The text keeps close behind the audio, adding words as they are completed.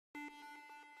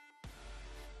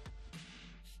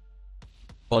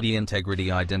Body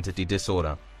integrity identity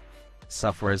disorder.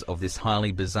 Sufferers of this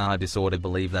highly bizarre disorder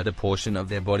believe that a portion of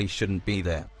their body shouldn't be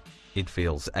there. It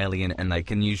feels alien and they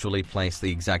can usually place the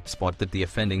exact spot that the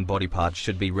offending body part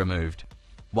should be removed.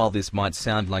 While this might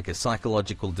sound like a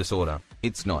psychological disorder,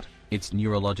 it's not. It's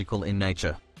neurological in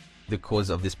nature. The cause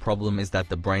of this problem is that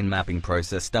the brain mapping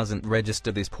process doesn't register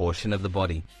this portion of the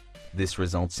body. This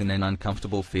results in an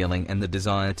uncomfortable feeling and the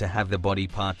desire to have the body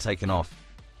part taken off.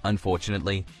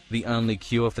 Unfortunately, the only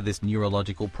cure for this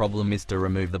neurological problem is to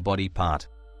remove the body part.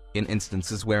 In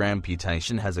instances where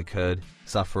amputation has occurred,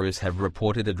 sufferers have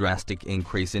reported a drastic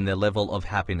increase in their level of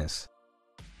happiness.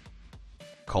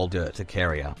 Cold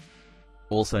urticaria.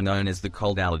 Also known as the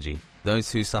cold allergy,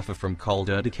 those who suffer from cold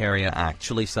urticaria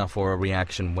actually suffer a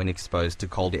reaction when exposed to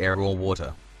cold air or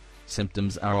water.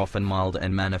 Symptoms are often mild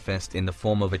and manifest in the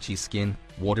form of itchy skin,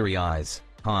 watery eyes,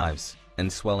 hives,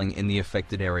 and swelling in the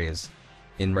affected areas.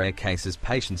 In rare cases,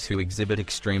 patients who exhibit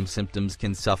extreme symptoms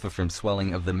can suffer from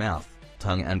swelling of the mouth,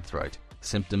 tongue and throat,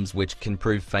 symptoms which can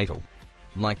prove fatal.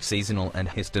 Like seasonal and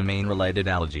histamine-related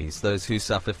allergies, those who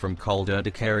suffer from cold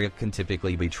urticaria can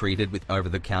typically be treated with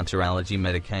over-the-counter allergy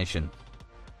medication.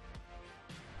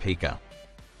 Pica.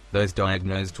 Those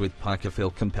diagnosed with pica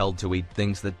feel compelled to eat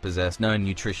things that possess no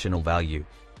nutritional value.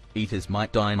 Eaters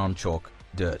might dine on chalk,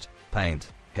 dirt, paint,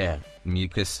 hair,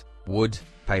 mucus, wood,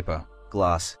 paper,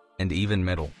 glass, and even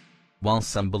metal. While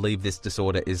some believe this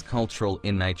disorder is cultural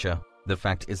in nature, the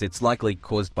fact is it's likely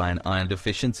caused by an iron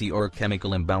deficiency or a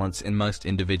chemical imbalance in most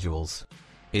individuals.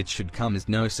 It should come as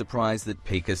no surprise that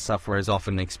pica sufferers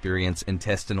often experience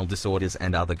intestinal disorders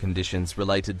and other conditions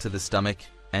related to the stomach,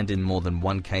 and in more than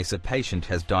one case a patient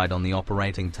has died on the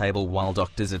operating table while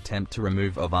doctors attempt to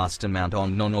remove a vast amount of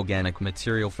non-organic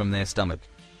material from their stomach.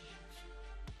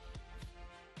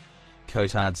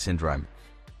 Cotard syndrome.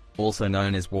 Also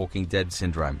known as Walking Dead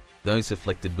syndrome, those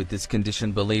afflicted with this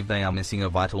condition believe they are missing a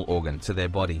vital organ to their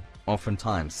body,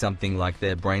 oftentimes something like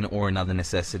their brain or another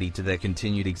necessity to their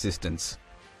continued existence.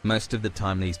 Most of the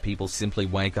time these people simply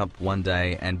wake up one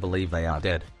day and believe they are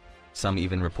dead. Some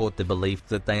even report the belief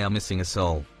that they are missing a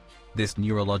soul. This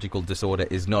neurological disorder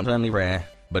is not only rare,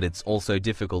 but it's also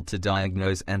difficult to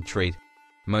diagnose and treat.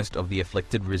 Most of the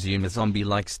afflicted resume a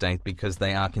zombie-like state because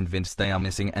they are convinced they are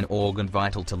missing an organ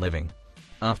vital to living.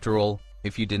 After all,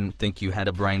 if you didn't think you had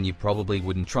a brain, you probably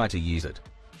wouldn't try to use it.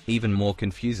 Even more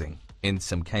confusing, in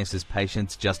some cases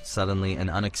patients just suddenly and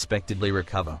unexpectedly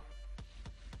recover.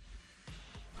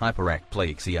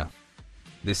 Hypertrichosis.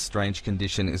 This strange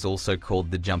condition is also called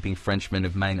the Jumping Frenchman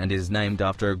of Maine and is named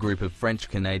after a group of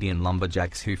French-Canadian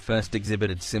lumberjacks who first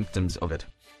exhibited symptoms of it.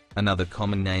 Another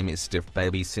common name is stiff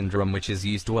baby syndrome, which is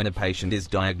used when a patient is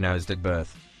diagnosed at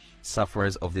birth.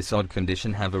 Sufferers of this odd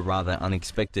condition have a rather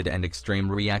unexpected and extreme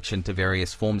reaction to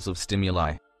various forms of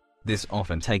stimuli. This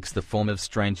often takes the form of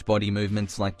strange body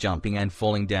movements like jumping and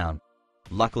falling down.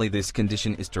 Luckily, this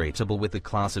condition is treatable with a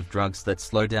class of drugs that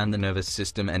slow down the nervous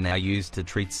system and are used to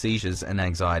treat seizures and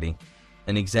anxiety.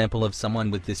 An example of someone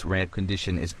with this rare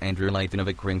condition is Andrew Layton of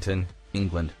Accrington,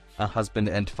 England, a husband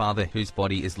and father whose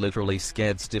body is literally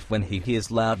scared stiff when he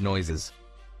hears loud noises.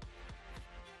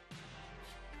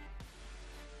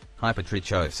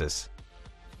 Hypertrichosis.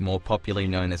 More popularly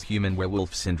known as human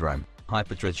werewolf syndrome,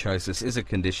 hypertrichosis is a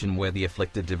condition where the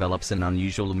afflicted develops an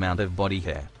unusual amount of body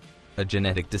hair. A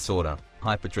genetic disorder,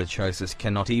 hypertrichosis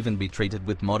cannot even be treated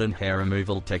with modern hair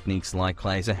removal techniques like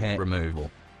laser hair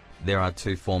removal. There are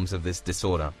two forms of this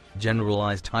disorder: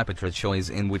 generalized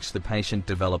hypertrichosis, in which the patient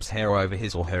develops hair over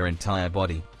his or her entire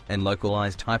body, and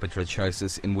localized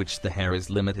hypertrichosis, in which the hair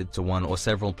is limited to one or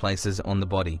several places on the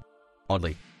body.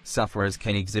 Oddly, sufferers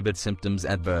can exhibit symptoms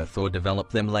at birth or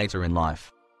develop them later in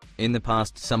life. In the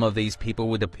past, some of these people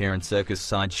would appear in circus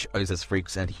sideshows as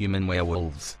freaks and human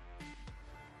werewolves.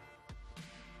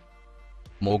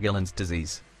 Morgellons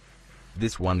disease.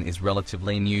 This one is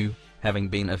relatively new, having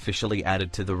been officially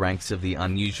added to the ranks of the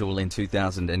unusual in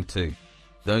 2002.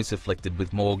 Those afflicted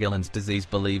with Morgellons disease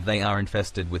believe they are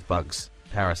infested with bugs,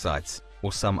 parasites,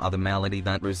 or some other malady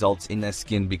that results in their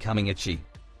skin becoming itchy.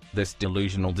 This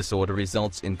delusional disorder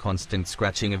results in constant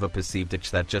scratching of a perceived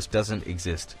itch that just doesn't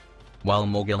exist. While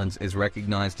Morgellons is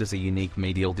recognized as a unique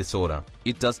medial disorder,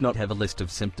 it does not have a list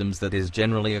of symptoms that is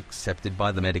generally accepted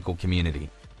by the medical community.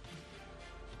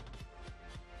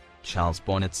 Charles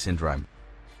Bonnet syndrome.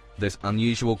 This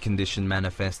unusual condition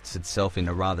manifests itself in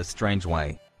a rather strange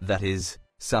way. That is,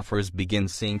 sufferers begin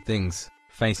seeing things,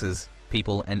 faces,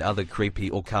 people and other creepy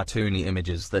or cartoony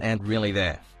images that aren't really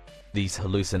there. These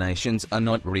hallucinations are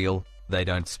not real, they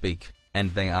don't speak, and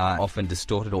they are often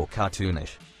distorted or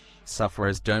cartoonish.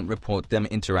 Sufferers don't report them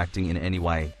interacting in any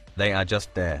way, they are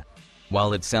just there.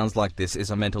 While it sounds like this is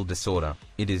a mental disorder,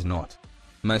 it is not.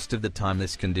 Most of the time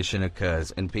this condition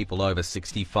occurs in people over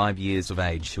 65 years of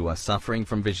age who are suffering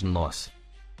from vision loss.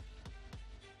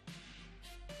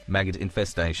 Maggot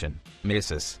infestation,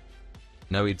 myosis.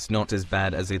 No, it's not as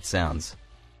bad as it sounds.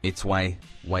 It's way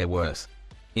worse.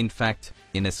 In fact,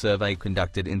 in a survey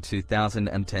conducted in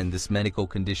 2010, this medical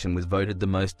condition was voted the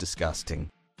most disgusting.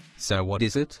 So what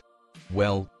is it?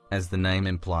 Well, as the name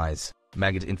implies,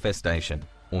 maggot infestation,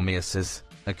 or myosis,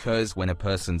 occurs when a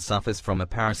person suffers from a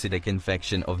parasitic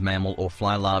infection of mammal or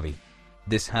fly larvae.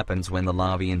 This happens when the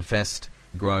larvae infest,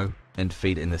 grow, and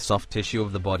feed in the soft tissue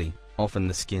of the body, often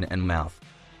the skin and mouth.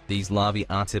 These larvae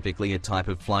are typically a type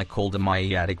of fly called a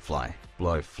myiatic fly,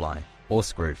 blowfly, or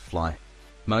screw fly.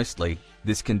 Mostly,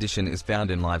 this condition is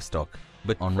found in livestock,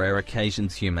 but on rare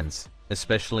occasions humans,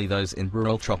 especially those in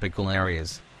rural tropical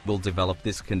areas, will develop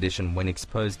this condition when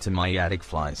exposed to myiatic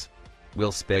flies.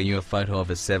 We'll spare you a photo of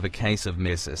a severe case of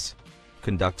myosis.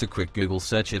 Conduct a quick Google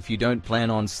search if you don't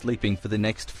plan on sleeping for the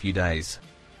next few days.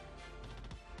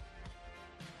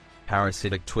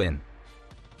 Parasitic twin.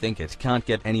 Think it can't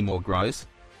get any more gross?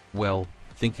 Well,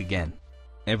 think again.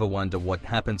 Ever wonder what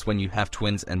happens when you have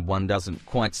twins and one doesn't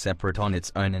quite separate on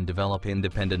its own and develop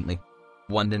independently?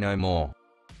 Want to know more?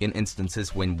 In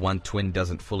instances when one twin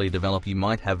doesn't fully develop, you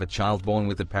might have a child born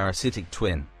with a parasitic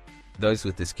twin. Those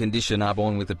with this condition are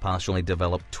born with a partially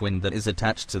developed twin that is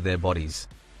attached to their bodies.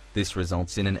 This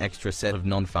results in an extra set of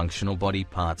non-functional body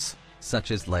parts,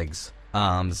 such as legs,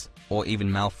 arms, or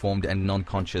even malformed and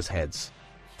non-conscious heads.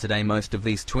 Today most of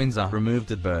these twins are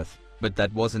removed at birth, but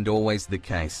that wasn't always the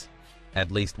case.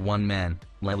 At least one man,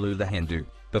 Lalu the Hindu,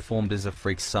 performed as a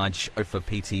freak sideshow for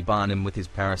P.T. Barnum with his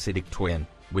parasitic twin,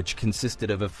 which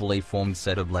consisted of a fully formed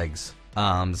set of legs,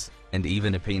 arms, and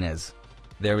even a penis.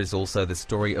 There is also the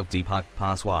story of Deepak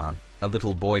Paswan, a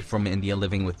little boy from India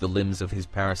living with the limbs of his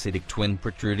parasitic twin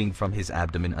protruding from his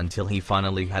abdomen until he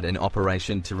finally had an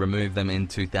operation to remove them in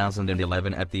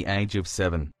 2011 at the age of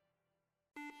 7.